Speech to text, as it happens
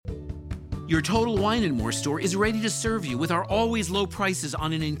Your Total Wine & More store is ready to serve you with our always low prices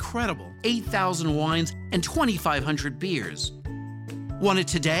on an incredible 8,000 wines and 2,500 beers. Want it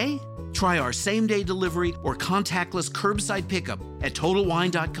today? Try our same-day delivery or contactless curbside pickup at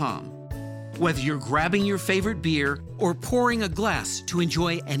TotalWine.com. Whether you're grabbing your favorite beer or pouring a glass to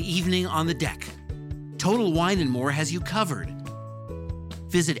enjoy an evening on the deck, Total Wine & More has you covered.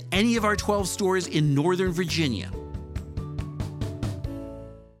 Visit any of our 12 stores in Northern Virginia.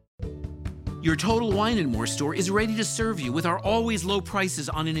 Your Total Wine & More store is ready to serve you with our always low prices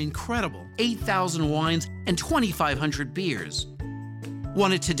on an incredible 8,000 wines and 2,500 beers.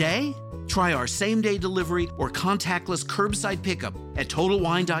 Want it today? Try our same-day delivery or contactless curbside pickup at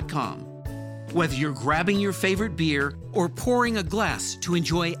TotalWine.com. Whether you're grabbing your favorite beer or pouring a glass to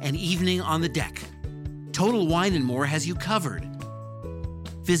enjoy an evening on the deck, Total Wine & More has you covered.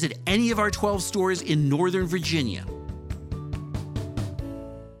 Visit any of our 12 stores in Northern Virginia.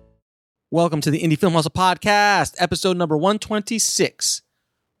 Welcome to the Indie Film Hustle Podcast, episode number 126.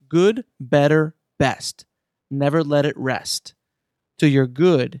 Good, better, best. Never let it rest. Till your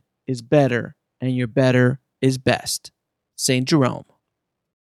good is better and your better is best. St. Jerome.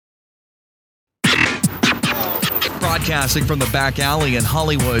 Broadcasting from the back alley in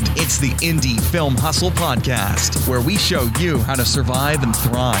Hollywood, it's the Indie Film Hustle Podcast, where we show you how to survive and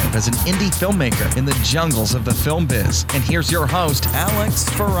thrive as an indie filmmaker in the jungles of the film biz. And here's your host, Alex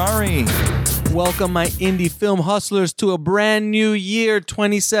Ferrari. Welcome, my indie film hustlers, to a brand new year,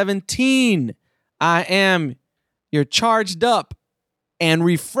 2017. I am your charged up and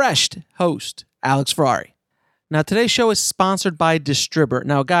refreshed host, Alex Ferrari. Now, today's show is sponsored by Distribber.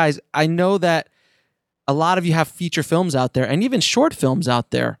 Now, guys, I know that a lot of you have feature films out there and even short films out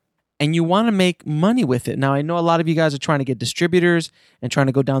there, and you want to make money with it. Now, I know a lot of you guys are trying to get distributors and trying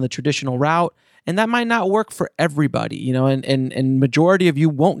to go down the traditional route, and that might not work for everybody, you know, and majority of you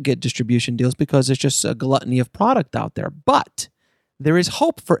won't get distribution deals because there's just a gluttony of product out there. But there is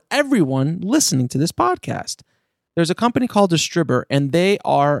hope for everyone listening to this podcast. There's a company called Distribber, and they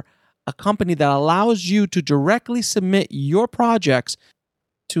are a company that allows you to directly submit your projects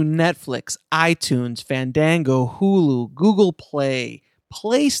to Netflix, iTunes, Fandango, Hulu, Google Play,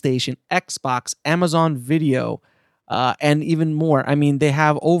 PlayStation, Xbox, Amazon Video, and even more. I mean, they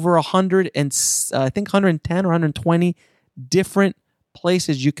have over 100 and I think 110 or 120 different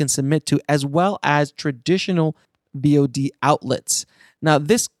places you can submit to, as well as traditional VOD outlets. Now,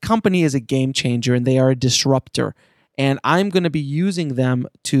 this company is a game changer, and they are a disruptor. And I'm going to be using them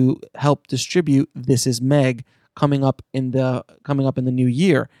to help distribute This Is Meg coming up in the new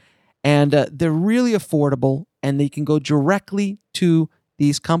year. And they're really affordable, and they can go directly to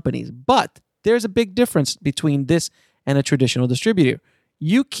these companies. But there's a big difference between this and a traditional distributor.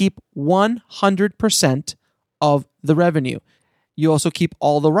 You keep 100% of the revenue. You also keep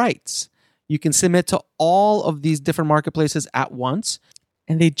all the rights. You can submit to all of these different marketplaces at once,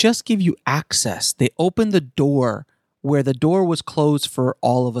 and they just give you access. They open the door where the door was closed for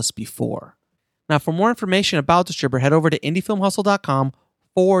all of us before. Now, for more information about Distribber, head over to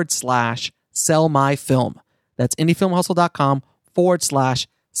indiefilmhustle.com/sellmyfilm. That's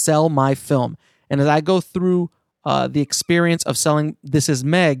indiefilmhustle.com/sellmyfilm. And as I go through the experience of selling This Is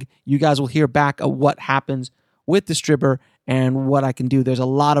Meg, you guys will hear back of what happens with Distribber and what I can do. There's a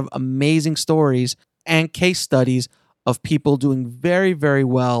lot of amazing stories and case studies of people doing very, very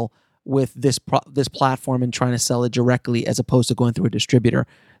well with this platform and trying to sell it directly as opposed to going through a distributor.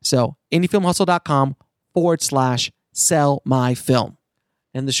 So, indiefilmhustle.com/sellmyfilm.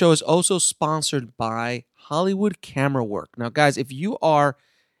 And the show is also sponsored by Hollywood Camera Work. Now, guys, if you are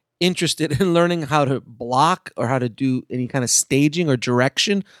interested in learning how to block or how to do any kind of staging or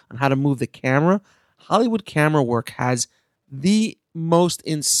direction on how to move the camera, Hollywood Camera Work has the most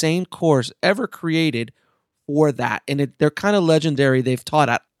insane course ever created for that. And they're kind of legendary. They've taught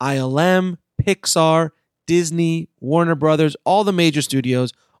at ILM, Pixar, Disney, Warner Brothers, all the major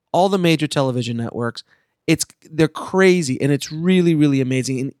studios, all the major television networks. They're crazy, and it's really, really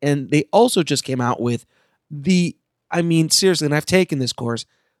amazing. And they also just came out with seriously, and I've taken this course,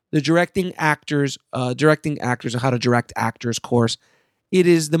 the directing actors and how to direct actors course. It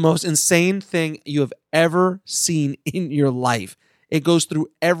is the most insane thing you have ever seen in your life. It goes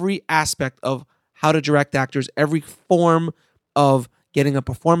through every aspect of how to direct actors, every form of getting a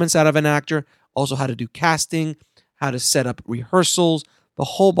performance out of an actor, also how to do casting, how to set up rehearsals, the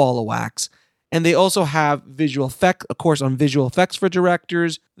whole ball of wax. And they also have a course on visual effects for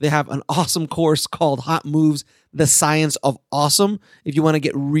directors. They have an awesome course called Hot Moves, The Science of Awesome. If you want to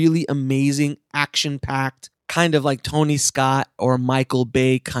get really amazing, action-packed, kind of like Tony Scott or Michael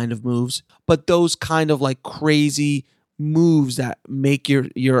Bay kind of moves, but those kind of like crazy moves that make your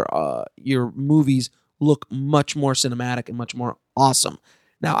movies look much more cinematic and much more awesome.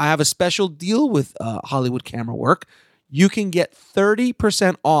 Now, I have a special deal with Hollywood Camera Work. You can get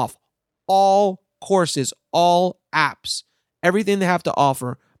 30% off all courses, all apps, everything they have to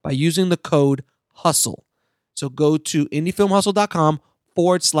offer by using the code HUSTLE. So go to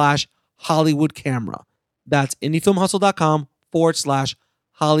indiefilmhustle.com/Hollywood Camera. That's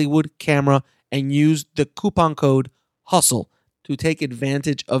indiefilmhustle.com/Hollywood Camera and use the coupon code HUSTLE to take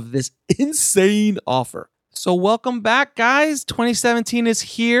advantage of this insane offer. So welcome back, guys. 2017 is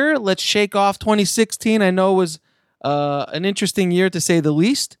here. Let's shake off 2016. I know it was an interesting year to say the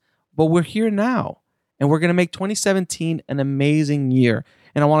least, but we're here now, and we're going to make 2017 an amazing year.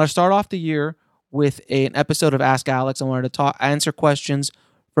 And I want to start off the year with an episode of Ask Alex. I wanted to answer questions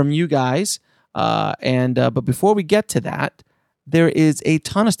from you guys. But before we get to that, there is a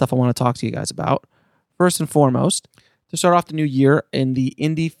ton of stuff I want to talk to you guys about. First and foremost, to start off the new year, in the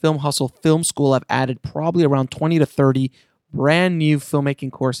Indie Film Hustle Film School, I've added probably around 20 to 30 brand new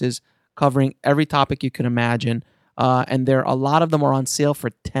filmmaking courses covering every topic you can imagine. And a lot of them are on sale for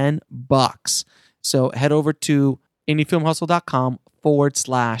 $10. So head over to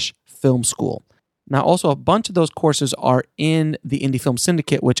indiefilmhustle.com/film school. Now, also, a bunch of those courses are in the Indie Film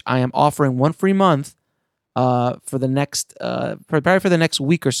Syndicate, which I am offering one free month for the next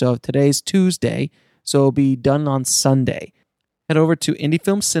week or so. Today's Tuesday, so it'll be done on Sunday. Head over to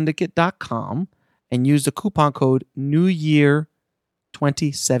indiefilmsyndicate.com and use the coupon code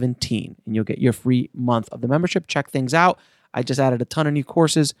NEWYEAR2017, and you'll get your free month of the membership. Check things out. I just added a ton of new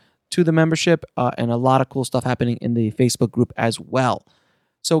courses to the membership and a lot of cool stuff happening in the Facebook group as well.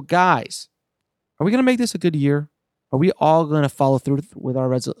 So, guys, are we going to make this a good year? Are we all going to follow through with our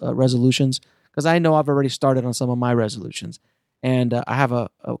resolutions? Because I know I've already started on some of my resolutions. And I have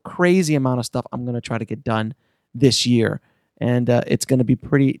a crazy amount of stuff I'm going to try to get done this year. And it's going to be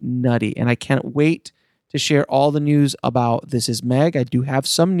pretty nutty. And I can't wait to share all the news about This Is Meg. I do have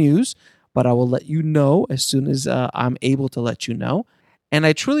some news, but I will let you know as soon as I'm able to let you know. And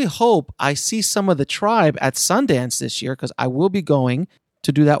I truly hope I see some of the tribe at Sundance this year, because I will be going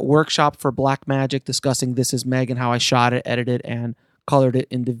to do that workshop for Blackmagic discussing This Is Meg and how I shot it, edited, and colored it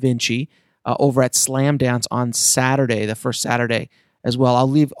in DaVinci over at Slam Dance on Saturday, the first Saturday as well. I'll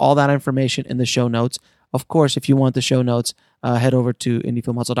leave all that information in the show notes. Of course, if you want the show notes, head over to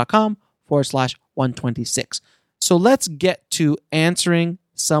indiefilmhustle.com/126. So let's get to answering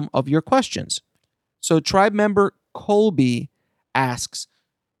some of your questions. So tribe member Colby asks,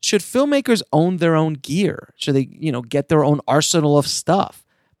 should filmmakers own their own gear? Should they, get their own arsenal of stuff?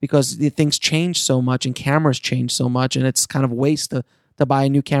 Because the things change so much and cameras change so much, and it's kind of waste to buy a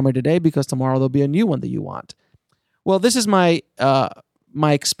new camera today because tomorrow there'll be a new one that you want. Well, this is my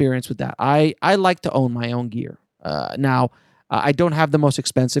experience with that. I like to own my own gear. Now, I don't have the most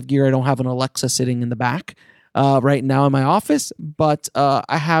expensive gear. I don't have an Alexa sitting in the back right now in my office, but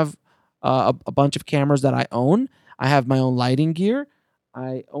I have a bunch of cameras that I own. I have my own lighting gear.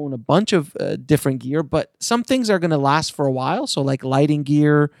 I own a bunch of different gear, but some things are going to last for a while. So like lighting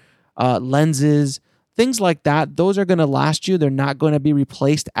gear, lenses, things like that, those are going to last you. They're not going to be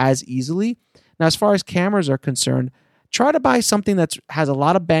replaced as easily. Now, as far as cameras are concerned, try to buy something that has a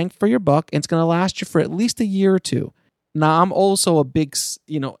lot of bang for your buck, and it's going to last you for at least a year or two. Now, I'm also a big,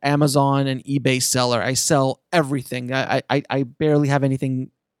 Amazon and eBay seller. I sell everything. I barely have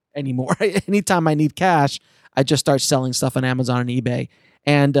anything anymore. Anytime I need cash, I just start selling stuff on Amazon and eBay.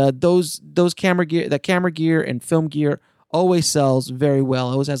 And those camera gear and film gear always sells very well.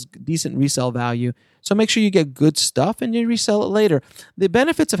 Always has decent resale value. So make sure you get good stuff and you resell it later. The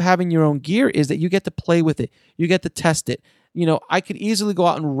benefits of having your own gear is that you get to play with it. You get to test it. I could easily go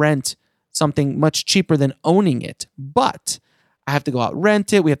out and rent something much cheaper than owning it, but I have to go out and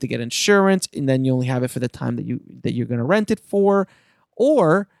rent it. We have to get insurance, and then you only have it for the time that you're going to rent it for.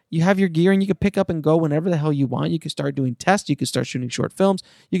 Or you have your gear and you can pick up and go whenever the hell you want. You can start doing tests. You can start shooting short films.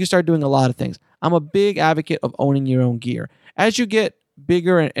 You can start doing a lot of things. I'm a big advocate of owning your own gear. As you get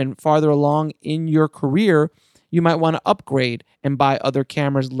bigger and farther along in your career, you might want to upgrade and buy other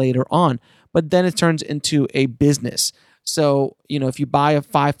cameras later on. But then it turns into a business. So, if you buy a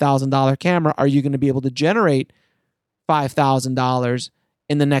 $5,000 camera, are you going to be able to generate $5,000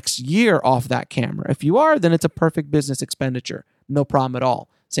 in the next year off that camera? If you are, then it's a perfect business expenditure. No problem at all.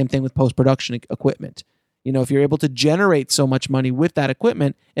 Same thing with post-production equipment. If you're able to generate so much money with that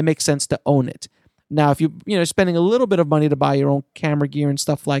equipment, it makes sense to own it. Now, if you're spending a little bit of money to buy your own camera gear and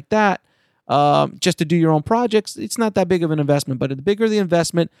stuff like that, just to do your own projects, it's not that big of an investment. But the bigger the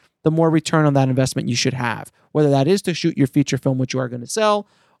investment, the more return on that investment you should have, whether that is to shoot your feature film, which you are going to sell,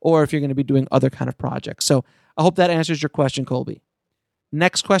 or if you're going to be doing other kind of projects. So I hope that answers your question, Colby.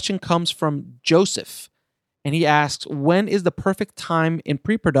 Next question comes from Joseph, and he asks, when is the perfect time in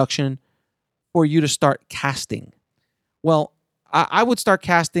pre-production for you to start casting? Well, I would start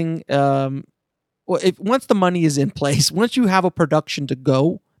casting once the money is in place. Once you have a production to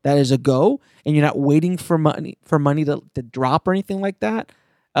go, that is a go, and you're not waiting for money to drop or anything like that.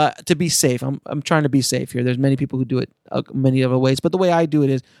 To be safe, I'm trying to be safe here. There's many people who do it many other ways, but the way I do it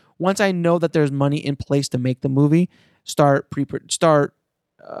is once I know that there's money in place to make the movie, start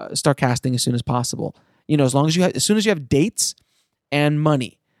casting as soon as possible. As soon as you have dates and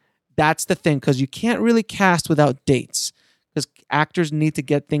money, that's the thing, because you can't really cast without dates. Because actors need to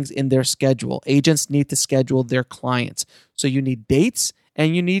get things in their schedule. Agents need to schedule their clients. So you need dates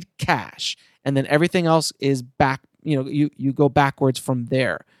and you need cash. And then everything else is back, you go backwards from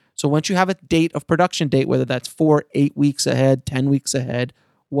there. So once you have a production date, whether that's 4, 8 weeks ahead, 10 weeks ahead,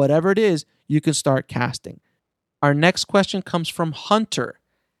 whatever it is, you can start casting. Our next question comes from Hunter.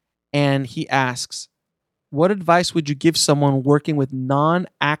 And he asks, what advice would you give someone working with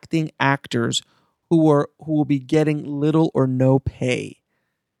non-acting actors who will be getting little or no pay?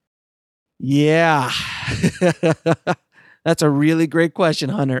 Yeah. That's a really great question,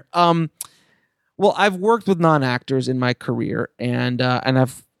 Hunter. Well, I've worked with non-actors in my career, and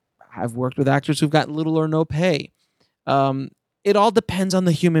I've worked with actors who've got little or no pay. It all depends on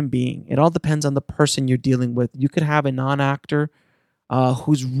the human being. It all depends on the person you're dealing with. You could have a non-actor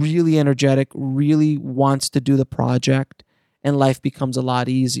who's really energetic, really wants to do the project, and life becomes a lot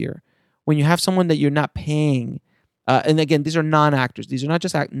easier. When you have someone that you're not paying, and again, these are non-actors. These are not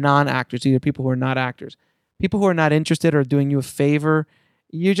just non-actors. These are people who are not actors. People who are not interested or doing you a favor,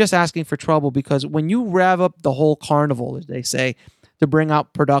 you're just asking for trouble, because when you rev up the whole carnival, as they say, to bring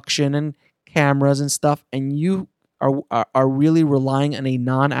out production and cameras and stuff, and you are really relying on a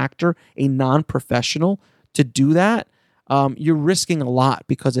non-actor, a non-professional to do that, you're risking a lot,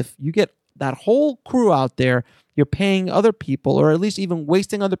 because if you get that whole crew out there, you're paying other people, or at least even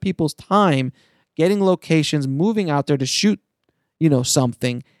wasting other people's time, getting locations, moving out there to shoot,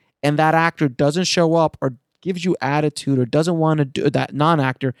 something, and that actor doesn't show up or gives you attitude or doesn't want to do that,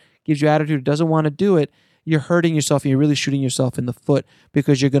 non-actor gives you attitude or doesn't want to do it, you're hurting yourself and you're really shooting yourself in the foot,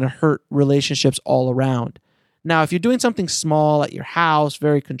 because you're going to hurt relationships all around. Now, if you're doing something small at your house,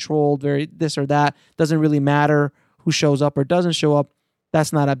 very controlled, very this or that, doesn't really matter who shows up or doesn't show up,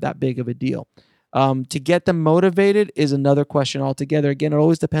 that's not that big of a deal. To get them motivated is another question altogether. Again, it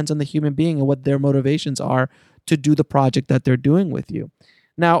always depends on the human being and what their motivations are to do the project that they're doing with you.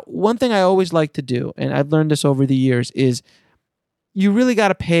 Now, one thing I always like to do, and I've learned this over the years, is you really got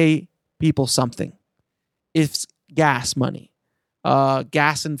to pay people something. It's gas money,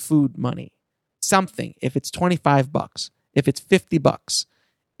 gas and food money, something. If it's $25, if it's $50,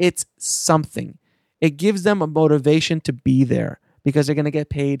 it's something. It gives them a motivation to be there, because they're going to get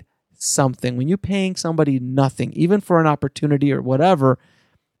paid something. When you're paying somebody nothing, even for an opportunity or whatever,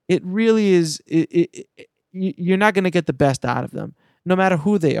 it really is, you're not going to get the best out of them, no matter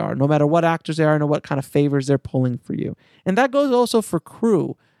who they are, no matter what actors they are, and what kind of favors they're pulling for you. And that goes also for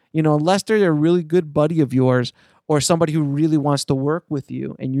crew. Unless they're a really good buddy of yours or somebody who really wants to work with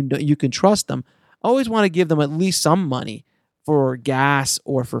you and you can trust them, always want to give them at least some money for gas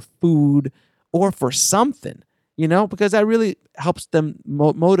or for food or for something, because that really helps them,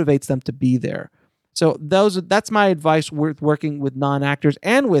 motivates them to be there. So that's my advice with working with non-actors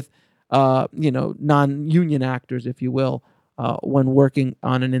and with, non-union actors, if you will, when working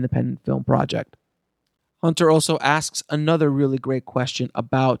on an independent film project. Hunter also asks another really great question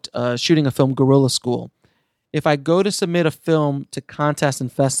about shooting a film guerrilla school. If I go to submit a film to contests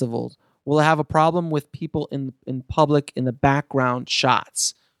and festivals, will I have a problem with people in public in the background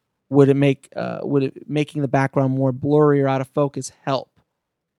shots? Would it making the background more blurry or out of focus help?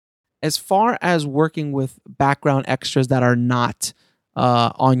 As far as working with background extras that are not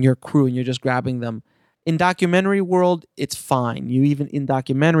on your crew and you're just grabbing them, in documentary world, it's fine. Even in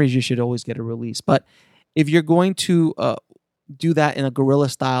documentaries, you should always get a release. But if you're going to do that in a guerrilla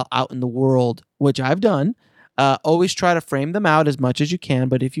style out in the world, which I've done, always try to frame them out as much as you can.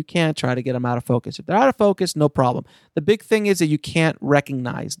 But if you can't, try to get them out of focus. If they're out of focus, no problem. The big thing is that you can't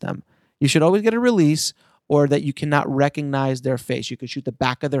recognize them. You should always get a release, or that you cannot recognize their face. You can shoot the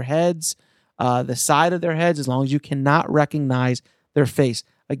back of their heads, the side of their heads, as long as you cannot recognize their face.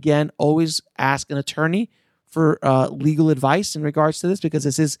 Again, always ask an attorney for legal advice in regards to this, because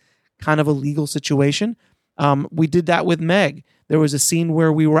this is kind of a legal situation. We did that with Meg. There was a scene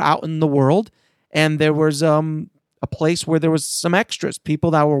where we were out in the world, and there was a place where there was some extras,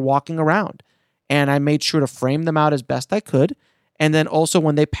 people that were walking around, and I made sure to frame them out as best I could. And then also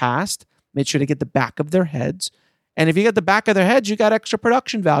when they passed, Make sure to get the back of their heads. And if you get the back of their heads, you got extra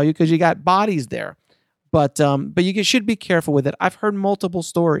production value because you got bodies there. But you should be careful with it. I've heard multiple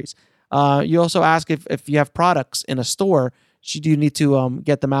stories. You also ask if you have products in a store, do you need to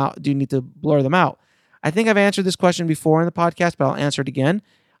get them out? Do you need to blur them out? I think I've answered this question before in the podcast, but I'll answer it again.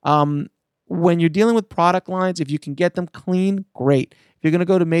 When you're dealing with product lines, if you can get them clean, great. If you're going to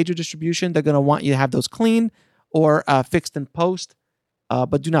go to major distribution, they're going to want you to have those clean or fixed in post,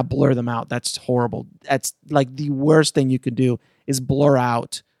 but do not blur them out. That's horrible. That's like the worst thing you could do is blur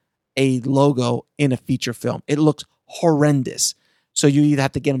out a logo in a feature film. It looks horrendous. So you either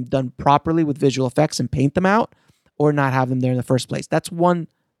have to get them done properly with visual effects and paint them out or not have them there in the first place. That's one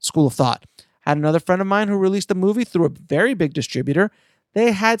school of thought. Had another friend of mine who released a movie through a very big distributor.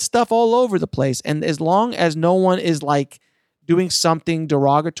 They had stuff all over the place. And as long as no one is like doing something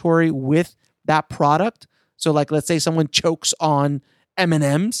derogatory with that product, so like let's say someone chokes on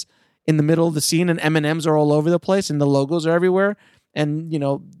M&Ms in the middle of the scene and M&Ms are all over the place and the logos are everywhere and, you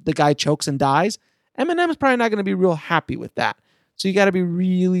know, the guy chokes and dies, M&M's probably not going to be real happy with that. So you got to be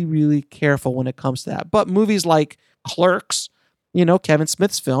really, really careful when it comes to that. But movies like Clerks, you know, Kevin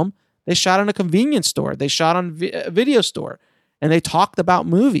Smith's film, they shot in a convenience store. They shot on a video store and they talked about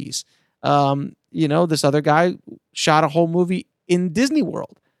movies. You know, this other guy shot a whole movie in Disney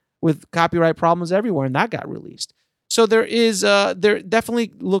World with copyright problems everywhere, and that got released. So there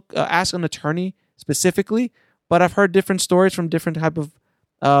definitely ask an attorney specifically, but I've heard different stories from different type of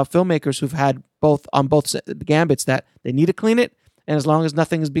filmmakers who've had both gambits that they need to clean it, and as long as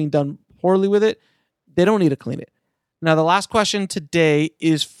nothing is being done poorly with it, they don't need to clean it. Now, the last question today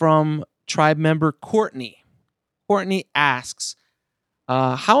is from tribe member Courtney. Courtney asks,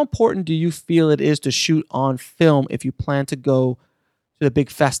 how important do you feel it is to shoot on film if you plan to go to the big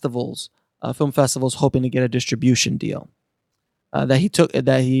festivals, film festivals, hoping to get a distribution deal? That he took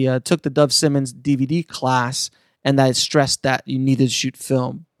the Dove Simmons DVD class, and that stressed that you needed to shoot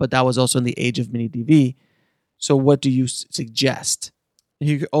film, but that was also in the age of mini DV. So, what do you suggest?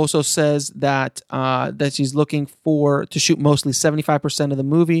 He also says that she's looking to shoot mostly 75% of the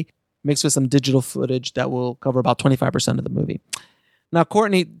movie, mixed with some digital footage that will cover about 25% of the movie. Now,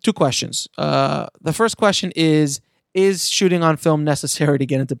 Courtney, two questions. The first question is shooting on film necessary to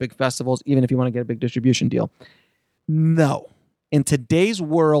get into big festivals, even if you want to get a big distribution deal? No. In today's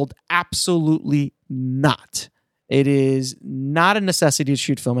world, absolutely not. It is not a necessity to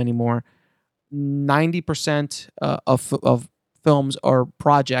shoot film anymore. 90% of films or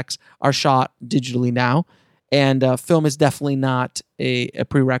projects are shot digitally now, and film is definitely not a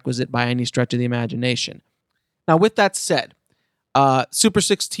prerequisite by any stretch of the imagination. Now, with that said,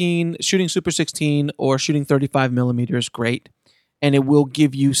 shooting Super 16 or shooting 35 millimeter is great, and it will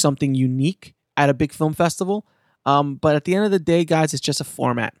give you something unique at a big film festival. But at the end of the day, guys, it's just a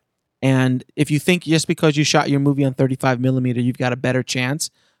format. And if you think just because you shot your movie on 35 millimeter, you've got a better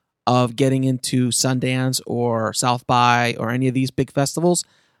chance of getting into Sundance or South by or any of these big festivals,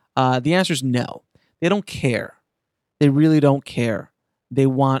 the answer is no. They don't care. They really don't care. They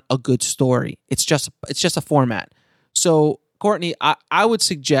want a good story. It's just a format. So, Courtney, I would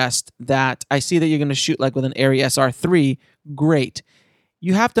suggest that I see that you're going to shoot like with an Arri SR3. Great.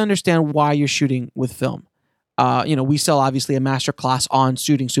 You have to understand why you're shooting with film. We sell obviously a master class on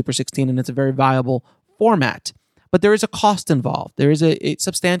shooting Super 16, and it's a very viable format. But there is a cost involved. There is a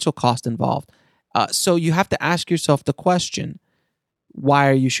substantial cost involved. So you have to ask yourself the question, why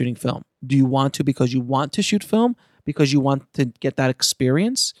are you shooting film? Do you want to because you want to shoot film? Because you want to get that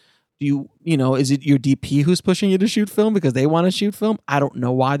experience? Is it your DP who's pushing you to shoot film because they want to shoot film? I don't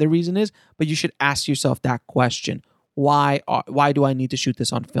know why the reason is, but you should ask yourself that question. Why do I need to shoot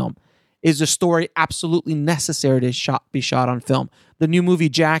this on film? Is the story absolutely necessary to be shot on film? The new movie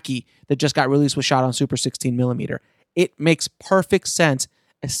Jackie that just got released was shot on Super 16 millimeter. It makes perfect sense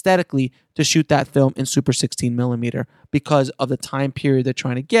aesthetically to shoot that film in Super 16 millimeter because of the time period they're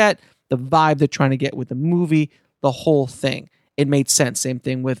trying to get, the vibe they're trying to get with the movie, the whole thing. It made sense. Same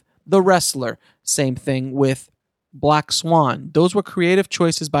thing with The Wrestler. Same thing with Black Swan. Those were creative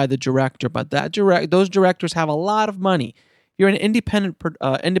choices by the director, but those directors have a lot of money. If you're an independent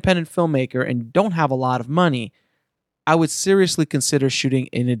filmmaker and don't have a lot of money, I would seriously consider shooting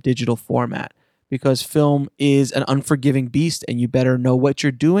in a digital format because film is an unforgiving beast, and you better know what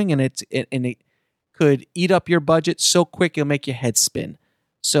you're doing, and it could eat up your budget so quick it'll make your head spin.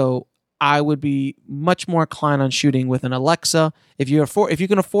 So I would be much more inclined on shooting with an Alexa. If you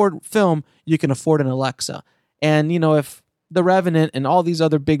can afford film, you can afford an Alexa. And if The Revenant and all these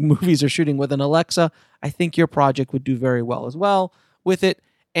other big movies are shooting with an Alexa, I think your project would do very well as well with it.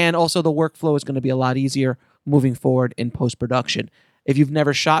 And also the workflow is going to be a lot easier moving forward in post-production. If you've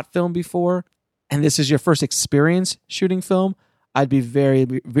never shot film before and this is your first experience shooting film, I'd be very,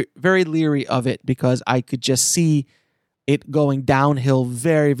 very leery of it because I could just see it going downhill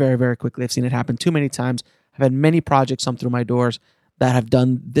very, very, very quickly. I've seen it happen too many times. I've had many projects come through my doors that have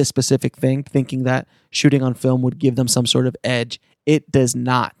done this specific thing, thinking that shooting on film would give them some sort of edge. It does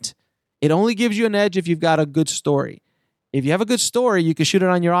not. It only gives you an edge if you've got a good story. If you have a good story, you can shoot it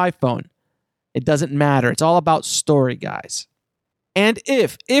on your iPhone. It doesn't matter. It's all about story, guys. And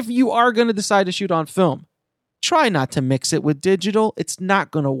if you are going to decide to shoot on film, try not to mix it with digital. It's not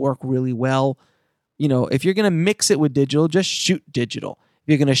going to work really well. You know, if you're going to mix it with digital, just shoot digital. If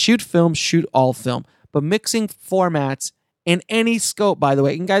you're going to shoot film, shoot all film. But mixing formats in any scope, by the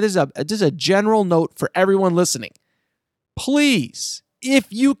way, and guys, this is a general note for everyone listening. Please, if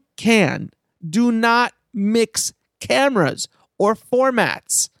you can, do not mix cameras or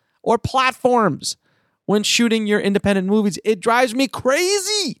formats or platforms when shooting your independent movies. It drives me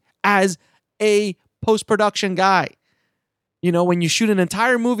crazy as a post-production guy. You know, when you shoot an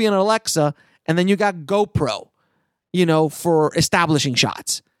entire movie on Alexa and then you got GoPro, you know, for establishing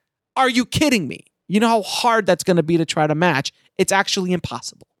shots. Are you kidding me? You know how hard that's going to be to try to match? It's actually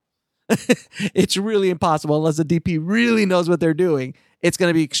impossible. It's really impossible unless the DP really knows what they're doing. It's going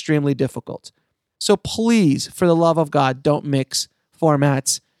to be extremely difficult. So please, for the love of God, don't mix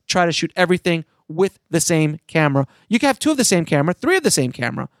formats. Try to shoot everything with the same camera. You can have 2 of the same camera, 3 of the same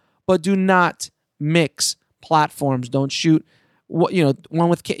camera, but do not mix platforms. Don't shoot, one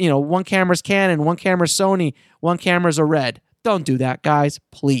camera's Canon, one camera's Sony, one camera's a Red. Don't do that, guys,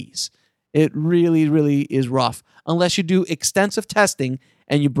 please. It really, really is rough. Unless you do extensive testing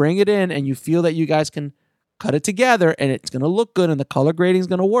and you bring it in and you feel that you guys can cut it together and it's going to look good and the color grading is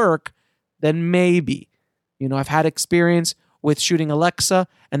going to work, then maybe. You know, I've had experience with shooting Alexa,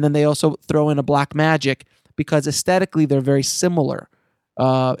 and then they also throw in a Blackmagic because aesthetically they're very similar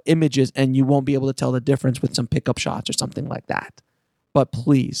images, and you won't be able to tell the difference with some pickup shots or something like that. But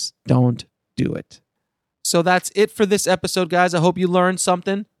please don't do it. So that's it for this episode, guys. I hope you learned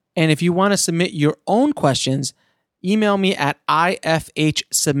something. And if you want to submit your own questions, email me at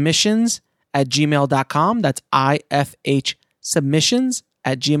ifhsubmissions@gmail.com. That's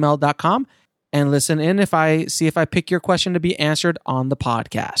ifhsubmissions@gmail.com. And listen in if I pick your question to be answered on the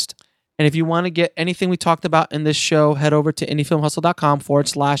podcast. And if you want to get anything we talked about in this show, head over to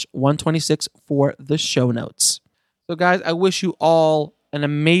indiefilmhustle.com/126 for the show notes. So guys, I wish you all an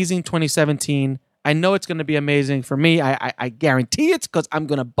amazing 2017. I know it's going to be amazing for me. I guarantee it because I'm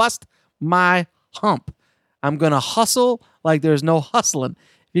going to bust my hump. I'm going to hustle like there's no hustling.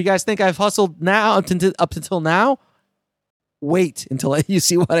 If you guys think I've hustled now up until now, wait until you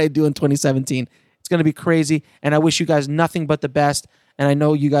see what I do in 2017. It's going to be crazy, and I wish you guys nothing but the best, and I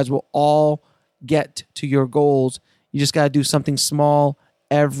know you guys will all get to your goals. You just got to do something small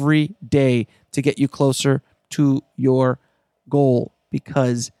every day to get you closer to your goal,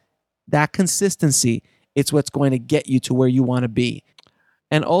 because that consistency, it's what's going to get you to where you want to be.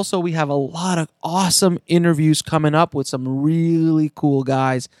 And also, we have a lot of awesome interviews coming up with some really cool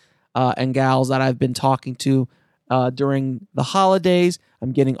guys and gals that I've been talking to during the holidays.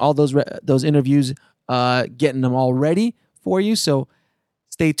 I'm getting all those interviews, getting them all ready for you. So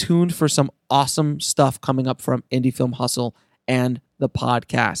stay tuned for some awesome stuff coming up from Indie Film Hustle and the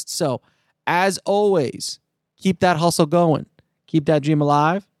podcast. So as always, keep that hustle going. Keep that dream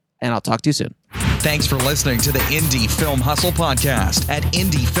alive. And I'll talk to you soon. Thanks for listening to the Indie Film Hustle podcast at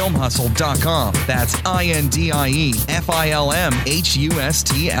indiefilmhustle.com. That's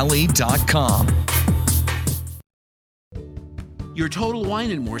INDIEFILMHUSTLE.com. Your Total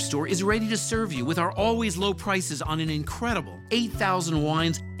Wine & More store is ready to serve you with our always low prices on an incredible 8,000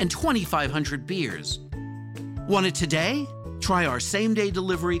 wines and 2,500 beers. Want it today? Try our same-day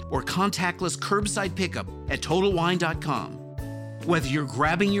delivery or contactless curbside pickup at TotalWine.com. Whether you're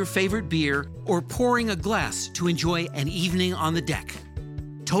grabbing your favorite beer or pouring a glass to enjoy an evening on the deck,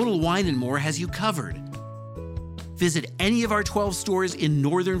 Total Wine & More has you covered. Visit any of our 12 stores in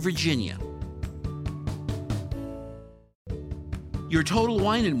Northern Virginia. Your Total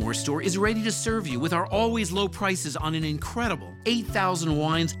Wine & More store is ready to serve you with our always low prices on an incredible 8,000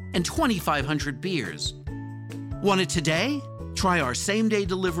 wines and 2,500 beers. Want it today? Try our same-day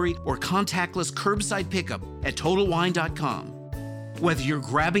delivery or contactless curbside pickup at TotalWine.com. Whether you're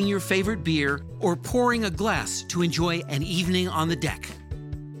grabbing your favorite beer or pouring a glass to enjoy an evening on the deck,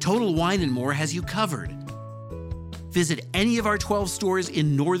 Total Wine & More has you covered. Visit any of our 12 stores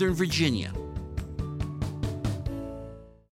in Northern Virginia.